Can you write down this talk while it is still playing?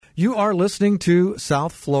You are listening to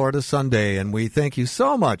South Florida Sunday, and we thank you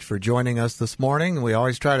so much for joining us this morning. We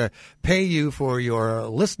always try to pay you for your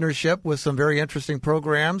listenership with some very interesting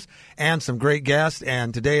programs and some great guests,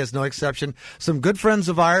 and today is no exception. Some good friends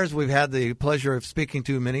of ours we've had the pleasure of speaking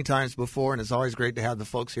to many times before, and it's always great to have the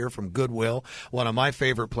folks here from Goodwill, one of my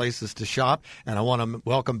favorite places to shop. And I want to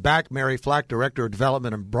welcome back Mary Flack, Director of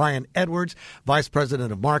Development, and Brian Edwards, Vice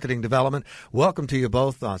President of Marketing Development. Welcome to you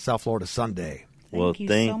both on South Florida Sunday. Thank you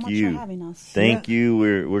so much for having us. Thank you.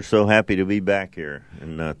 We're so happy to be back here,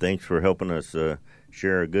 and thanks for helping us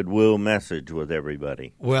share a Goodwill message with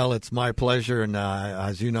everybody. Well, it's my pleasure, and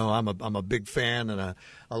as you know, I'm a big fan and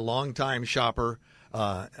a longtime shopper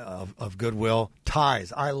of Goodwill.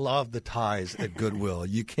 Ties, I love the ties at Goodwill.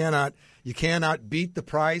 You cannot beat the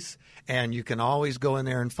price, and you can always go in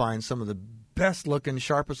there and find some of the best-looking,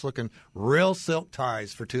 sharpest-looking, real silk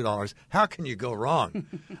ties for $2. How can you go wrong?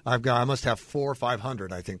 I must have 400 or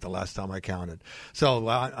 500, I think, the last time I counted. So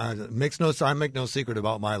I make no secret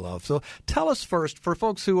about my love. So tell us first, for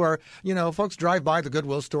folks who are, folks drive by the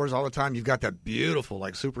Goodwill stores all the time. You've got that beautiful,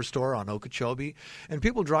 superstore on Okeechobee, and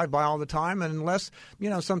people drive by all the time. And unless,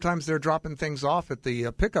 sometimes they're dropping things off at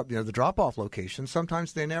the pickup, the drop-off location,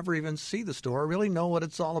 sometimes they never even see the store or really know what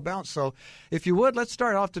it's all about. So if you would, let's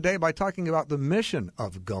start off today by talking about the mission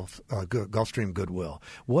of Gulfstream Goodwill.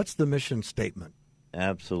 What's the mission statement?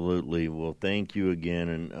 Absolutely. Well, thank you again.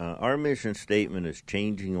 And our mission statement is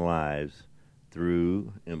changing lives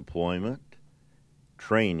through employment,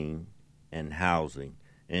 training, and housing.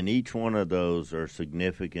 And each one of those are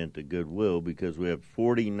significant to Goodwill because we have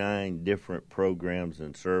 49 different programs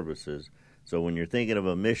and services. So when you're thinking of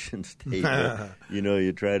a mission statement,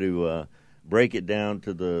 you try to break it down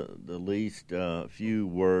to the least few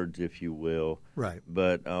words, if you will. Right.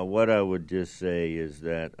 But what I would just say is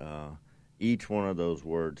that each one of those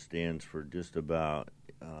words stands for just about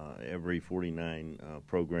every 49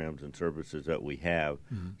 programs and services that we have,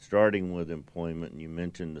 starting with employment. And you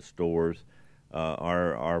mentioned the stores.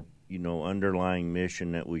 Our underlying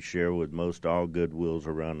mission that we share with most all Goodwills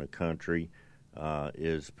around the country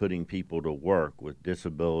is putting people to work with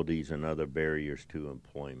disabilities and other barriers to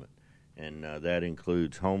employment. And that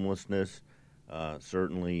includes homelessness,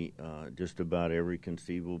 certainly just about every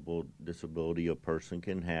conceivable disability a person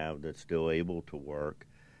can have that's still able to work.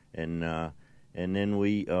 And then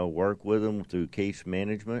we work with them through case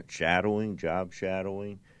management, shadowing, job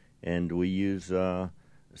shadowing, and we use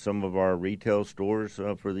some of our retail stores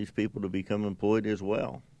for these people to become employed as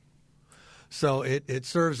well. So it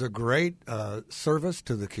serves a great service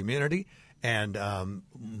to the community. And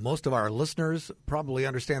most of our listeners probably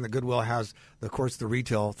understand that Goodwill has, of course, the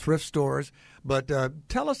retail thrift stores. But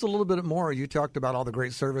tell us a little bit more. You talked about all the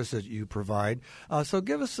great services you provide. So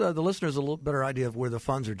give us, the listeners, a little better idea of where the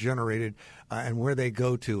funds are generated and where they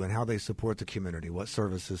go to and how they support the community, what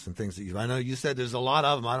services and things that I know you said there's a lot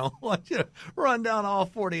of them. I don't want you to run down all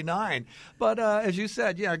 49. But as you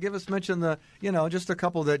said, mention just a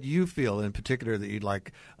couple that you feel in particular that you'd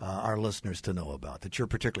like our listeners to know about, that you're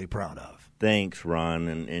particularly proud of. Thanks, Ron,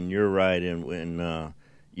 and you're right. And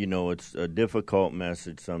it's a difficult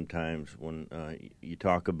message sometimes when you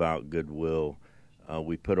talk about Goodwill.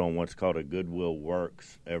 We put on what's called a Goodwill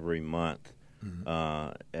Works every month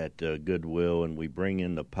at Goodwill, and we bring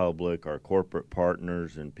in the public, our corporate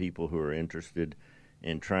partners, and people who are interested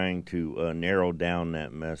in trying to narrow down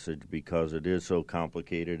that message because it is so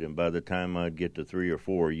complicated. And by the time I'd get to 3 or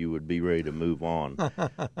 4, you would be ready to move on.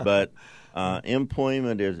 But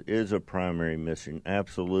employment is a primary mission.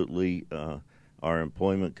 Absolutely. Our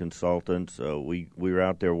employment consultants, we're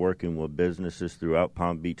out there working with businesses throughout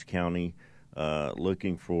Palm Beach County,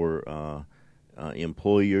 looking for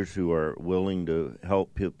employers who are willing to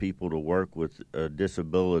help people to work with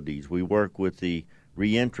disabilities. We work with the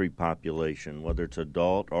reentry population, whether it's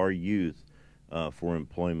adult or youth, for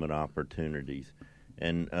employment opportunities.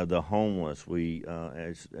 And the homeless, we,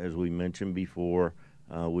 as we mentioned before,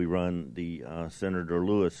 we run the Senator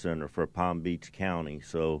Lewis Center for Palm Beach County.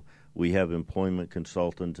 So we have employment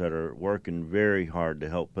consultants that are working very hard to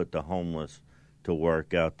help put the homeless to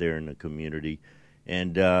work out there in the community.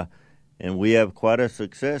 And we have quite a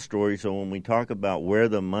success story. So when we talk about where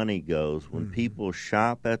the money goes, when people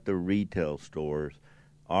shop at the retail stores,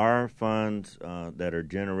 our funds that are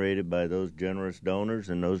generated by those generous donors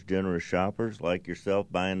and those generous shoppers like yourself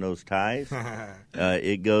buying those ties,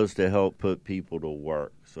 it goes to help put people to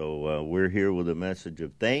work. So we're here with a message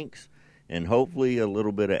of thanks and hopefully a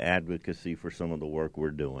little bit of advocacy for some of the work we're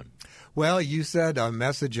doing. Well, you said a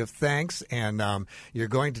message of thanks, and you're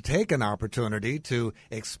going to take an opportunity to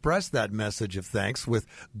express that message of thanks with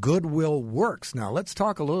Goodwill Works. Now, let's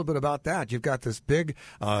talk a little bit about that. You've got this big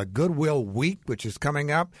Goodwill Week, which is coming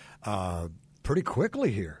up pretty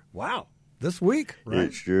quickly here. Wow. This week, right?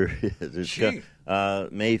 It sure is. It's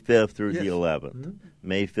May 5th through the 11th. Mm-hmm.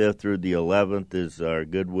 May 5th through the 11th is our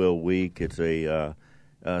Goodwill Week. It's a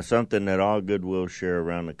something that all Goodwills share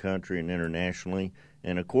around the country and internationally.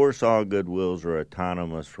 And, of course, all Goodwills are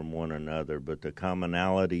autonomous from one another, but the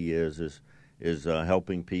commonality is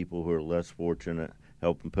helping people who are less fortunate,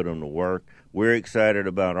 helping put them to work. We're excited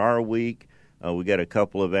about our week. We got a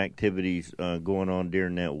couple of activities going on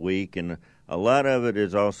during that week, and a lot of it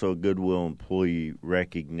is also Goodwill employee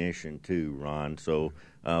recognition too, Ron. So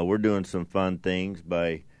we're doing some fun things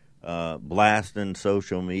by blasting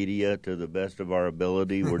social media to the best of our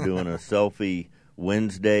ability. We're doing a Selfie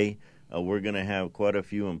Wednesday. We're going to have quite a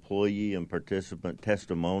few employee and participant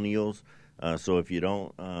testimonials. So if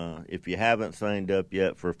you haven't signed up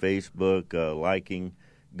yet for Facebook, liking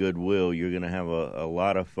Goodwill, you're going to have a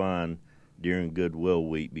lot of fun during Goodwill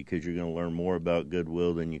Week, because you're going to learn more about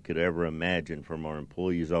Goodwill than you could ever imagine from our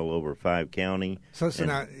employees all over 5 counties. So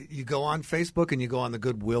now you go on Facebook and you go on the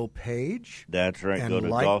Goodwill page? That's right. Go to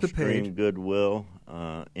Gulfstream Goodwill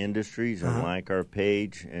Industries and like our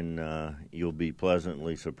page, and you'll be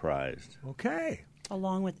pleasantly surprised. Okay.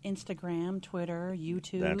 Along with Instagram, Twitter,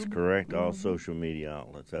 YouTube. That's correct. All social media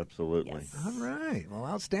outlets. Absolutely. Yes. All right. Well,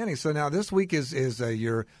 outstanding. So now this week is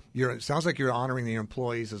your it sounds like you're honoring the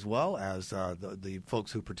employees as well as the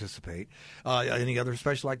folks who participate. Any other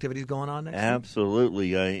special activities going on next week?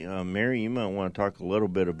 Absolutely. Mary, you might want to talk a little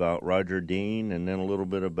bit about Roger Dean, and then a little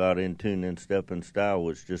bit about In Tune and Step in Style,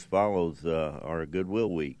 which just follows our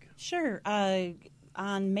Goodwill Week. Sure.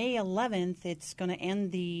 On May 11th, it's going to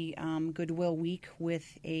end the Goodwill Week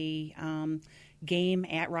with a game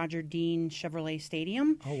at Roger Dean Chevrolet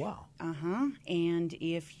Stadium. Oh, wow. And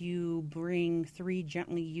if you bring 3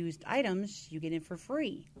 gently used items, you get in for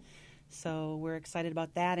free. So we're excited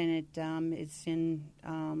about that, and it's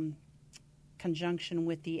in conjunction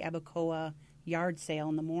with the Abacoa yard sale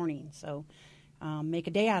in the morning. So make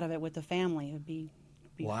a day out of it with the family. It would be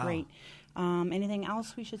wow. Great. Anything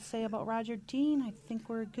else we should say about Roger Dean? I think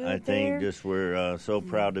we're good I there. think just we're so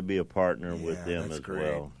proud to be a partner with them as great.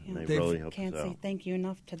 well. Yeah. They really help Can't us say out. thank you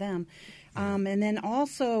enough to them. And then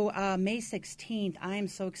also May 16th, I am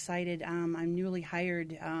so excited. I'm newly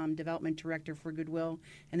hired development director for Goodwill,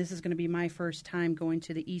 and this is going to be my first time going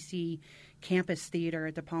to the EC Campus Theater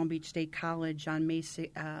at the Palm Beach State College on May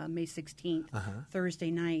 16th,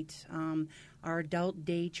 Thursday night. Our Adult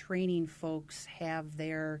Day training folks have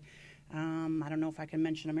their I don't know if I can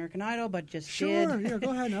mention American Idol, but just sure. did. Yeah,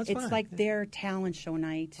 go ahead. That's It's fine. like their talent show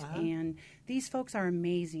night, and these folks are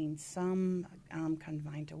amazing. Some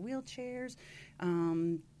confined to wheelchairs,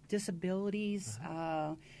 disabilities,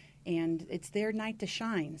 and it's their night to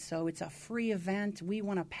shine. So it's a free event. We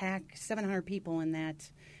want to pack 700 people in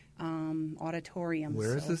that auditorium.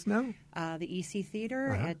 Where is this now? The EC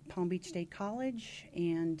Theater at Palm Beach State College,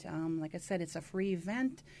 and like I said, it's a free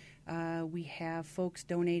event. We have folks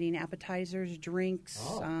donating appetizers, drinks,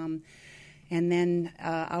 and then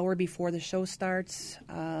hour before the show starts,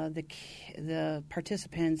 the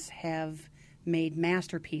participants have made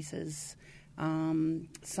masterpieces.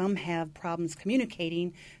 Some have problems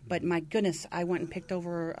communicating, but my goodness, I went and picked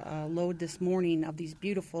over a load this morning of these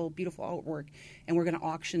beautiful, beautiful artwork, and we're going to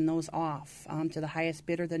auction those off to the highest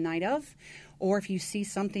bidder the night of. Or if you see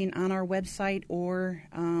something on our website or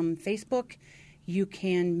Facebook, you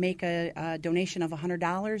can make a donation of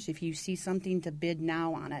 $100 if you see something to bid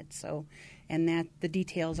now on it. So, and that the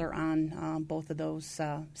details are on both of those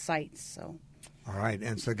sites. So. All right,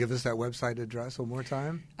 and so give us that website address one more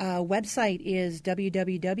time. Website is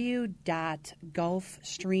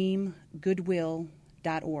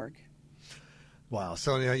www.gulfstreamgoodwill.org. Wow,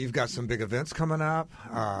 so you've got some big events coming up,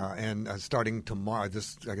 and starting tomorrow. I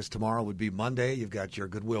guess tomorrow would be Monday. You've got your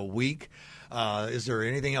Goodwill Week. Is there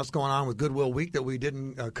anything else going on with Goodwill Week that we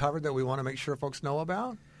didn't cover that we want to make sure folks know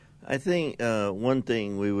about? I think one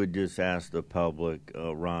thing we would just ask the public,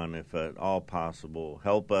 Ron, if at all possible,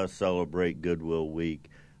 help us celebrate Goodwill Week.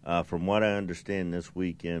 From what I understand, this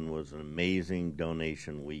weekend was an amazing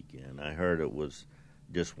donation weekend. I heard it was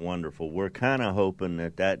just wonderful. We're kind of hoping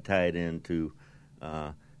that tied into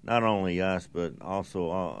not only us, but also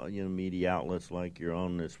all, media outlets like your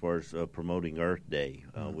own as far as promoting Earth Day,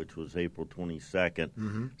 which was April 22nd.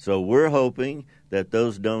 Mm-hmm. So we're hoping that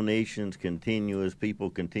those donations continue as people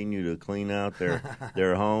continue to clean out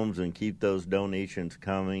their homes and keep those donations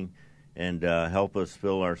coming. and help us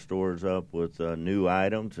fill our stores up with new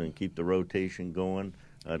items and keep the rotation going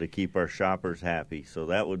to keep our shoppers happy. So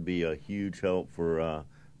that would be a huge help for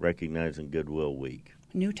recognizing Goodwill Week.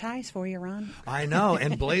 New ties for you, Ron. I know,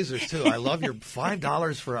 and blazers too. I love your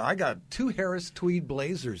 $5 for. I got 2 Harris tweed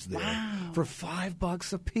blazers there for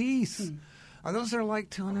 $5 a piece. Those are like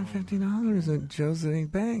 $250 at Josie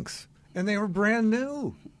Banks, and they were brand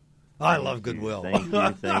new. I love Goodwill.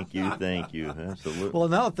 Thank you. Absolutely. Well,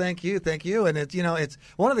 no, thank you, and it's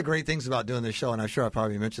one of the great things about doing this show, and I'm sure I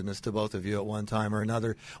probably mentioned this to both of you at one time or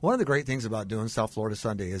another. One of the great things about doing South Florida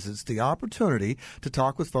Sunday is it's the opportunity to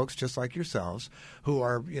talk with folks just like yourselves who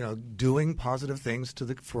are doing positive things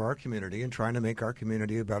for our community and trying to make our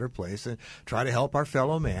community a better place and try to help our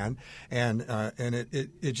fellow man, and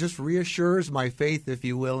it just reassures my faith, if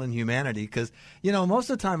you will, in humanity, because most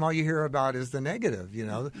of the time all you hear about is the negative. You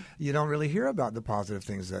don't really hear about the positive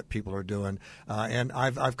things that people are doing. And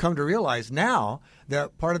I've come to realize now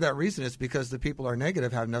that part of that reason is because the people who are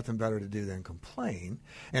negative have nothing better to do than complain.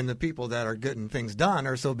 And the people that are getting things done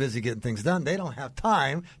are so busy getting things done, they don't have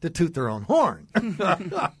time to toot their own horn.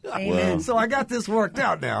 Amen. So I got this worked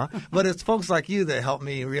out now. But it's folks like you that help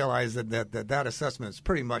me realize that assessment is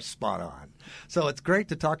pretty much spot on. So it's great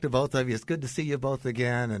to talk to both of you. It's good to see you both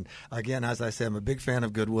again. And again, as I said, I'm a big fan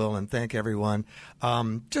of Goodwill, and thank everyone.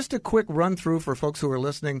 Just a quick run through for folks who are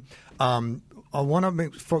listening. I want to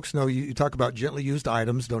make folks know you talk about gently used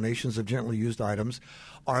items, donations of gently used items.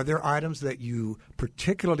 Are there items that you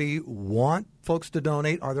particularly want folks to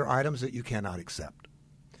donate? Are there items that you cannot accept?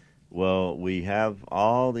 Well, we have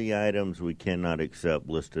all the items we cannot accept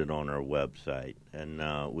listed on our website, and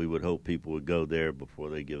we would hope people would go there before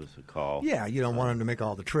they give us a call. Yeah, you don't want them to make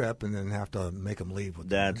all the trip and then have to make them leave with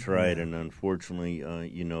them. That's right, and unfortunately,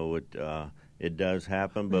 it does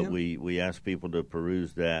happen, but we ask people to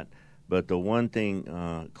peruse that. But the one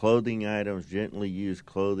thing, clothing items, gently used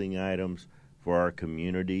clothing items for our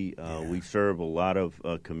community. We serve a lot of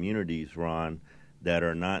communities, Ron, that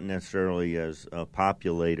are not necessarily as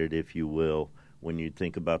populated, if you will, when you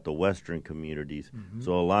think about the western communities. Mm-hmm.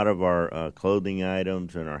 So a lot of our clothing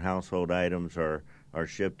items and our household items are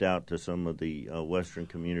shipped out to some of the western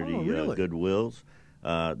community Goodwills.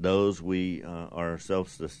 Those we are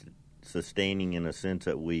self-sustaining in a sense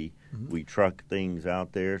that we truck things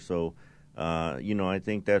out there. So, I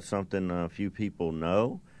think that's something a few people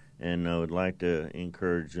know, and I would like to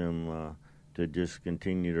encourage them to just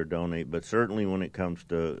continue to donate. But certainly when it comes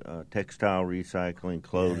to textile recycling,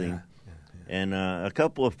 clothing, and a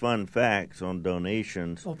couple of fun facts on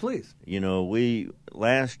donations. Oh, please. We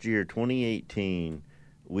last year, 2018,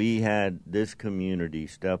 we had this community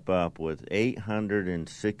step up with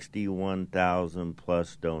 861,000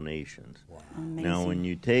 plus donations. Wow. Amazing. Now, when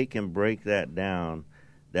you take and break that down,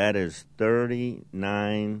 that is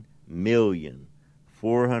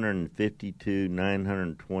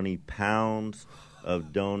 39,452,920 pounds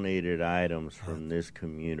of donated items from this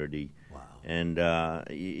community. Wow. And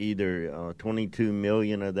either 22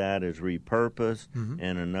 million of that is repurposed,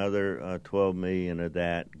 and another 12 million of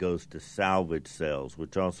that goes to salvage sales,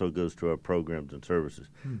 which also goes to our programs and services.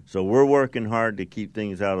 So we're working hard to keep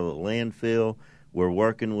things out of the landfill. We're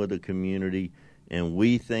working with the community, and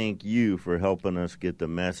we thank you for helping us get the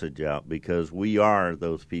message out, because we are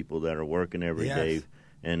those people that are working every day.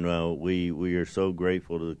 And we are so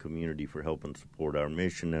grateful to the community for helping support our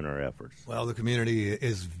mission and our efforts. Well, the community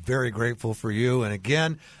is very grateful for you. And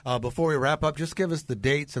again, before we wrap up, just give us the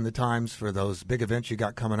dates and the times for those big events you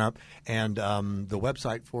got coming up, and the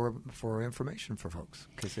website for information for folks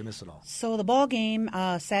in case they miss it all. So the ball game,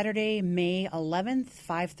 Saturday, May 11th,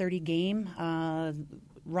 5:30 game.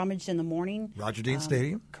 Rummaged in the morning. Roger Dean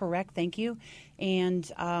Stadium. Correct, thank you. And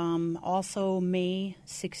also May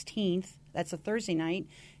 16th, that's a Thursday night,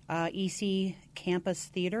 EC Campus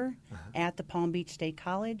Theater at the Palm Beach State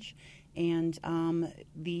College. And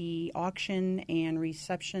the auction and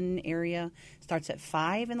reception area starts at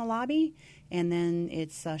 5 in the lobby, and then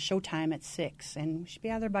it's showtime at 6. And we should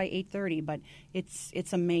be out there by 8:30. But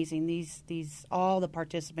it's amazing. These all the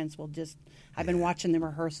participants will just. I've been watching the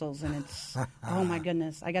rehearsals, and it's oh my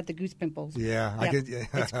goodness, I got the goose pimples. Yeah, yep.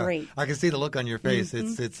 It's great. I can see the look on your face.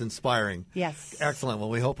 It's inspiring. Yes, excellent. Well,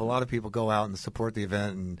 we hope a lot of people go out and support the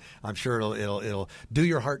event, and I'm sure it'll do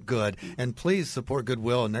your heart good. And please support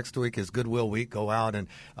Goodwill. And next week is Goodwill Week. Go out and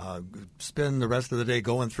spend the rest of the day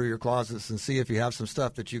going through your closets and see if you have some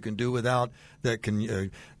stuff that you can do without. that can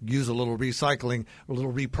use a little recycling, a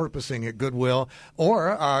little repurposing at Goodwill,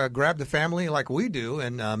 or grab the family like we do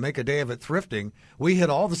and make a day of it thrifting. We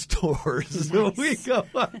hit all the stores. Nice. We go.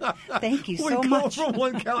 Thank you we so go much. from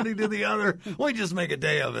one county to the other. We just make a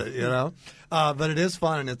day of it, you know. But it is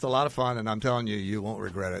fun, and it's a lot of fun, and I'm telling you, you won't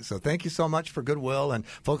regret it. So thank you so much for Goodwill, and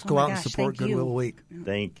folks, go out and support thank you. Goodwill Week.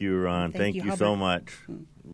 Thank you, Ron. Thank you so Hubbard. much.